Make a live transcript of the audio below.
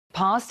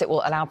passed, it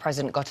will allow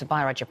President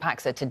Gotabaya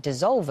Rajapaksa to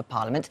dissolve the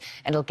parliament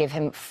and it'll give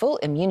him full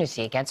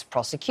immunity against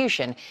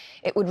prosecution.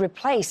 It would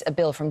replace a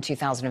bill from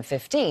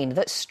 2015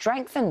 that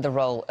strengthened the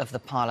role of the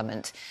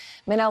parliament.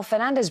 Minel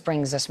Fernandez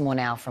brings us more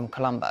now from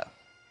Colombo.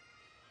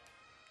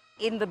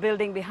 In the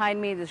building behind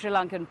me, the Sri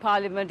Lankan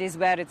Parliament is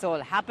where it's all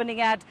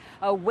happening at.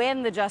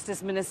 When the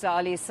Justice Minister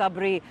Ali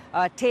Sabri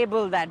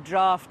tabled that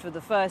draft for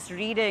the first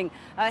reading,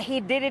 he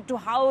did it to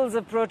howls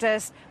of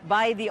protest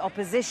by the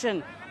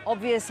opposition.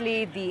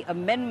 Obviously, the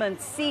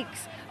amendment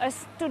seeks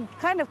to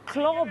kind of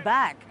claw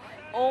back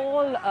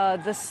all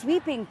the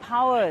sweeping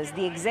powers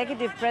the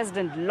executive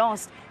president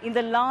lost in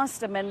the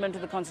last amendment to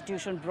the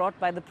constitution brought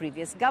by the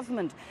previous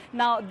government.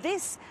 Now,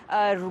 this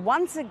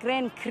once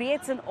again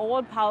creates an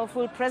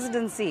all-powerful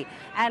presidency,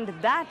 and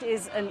that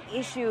is an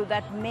issue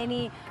that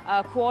many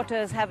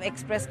quarters have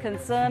expressed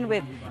concern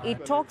with.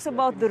 It talks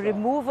about the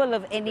removal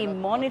of any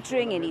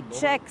monitoring, any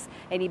checks,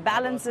 any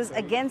balances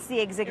against the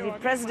executive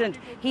president.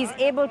 He's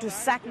able to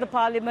sack the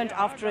parliament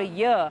after a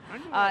year.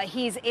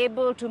 He's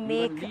able to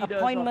make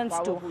appointments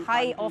to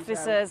high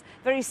officers,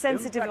 very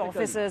sensitive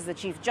officers, the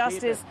Chief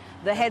Justice,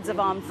 the heads of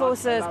armed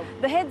forces,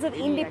 the heads of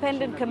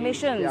independent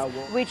commissions,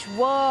 which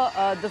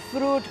were the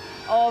fruit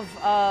of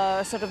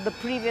sort of the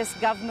previous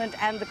government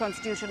and the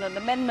constitutional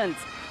amendments.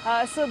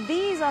 So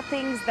these are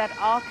things that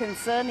are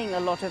concerning a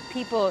lot of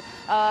people,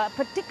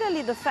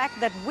 particularly the fact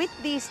that with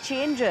these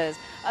changes,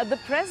 the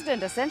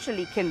president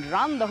essentially can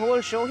run the whole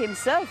show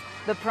himself.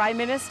 The Prime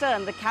Minister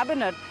and the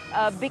cabinet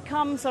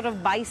become sort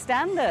of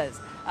bystanders.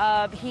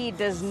 He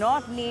does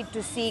not need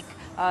to seek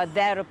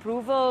their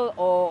approval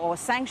or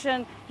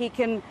sanction. He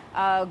can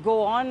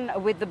go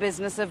on with the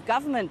business of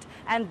government.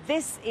 And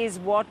this is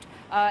what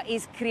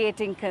is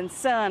creating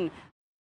concern.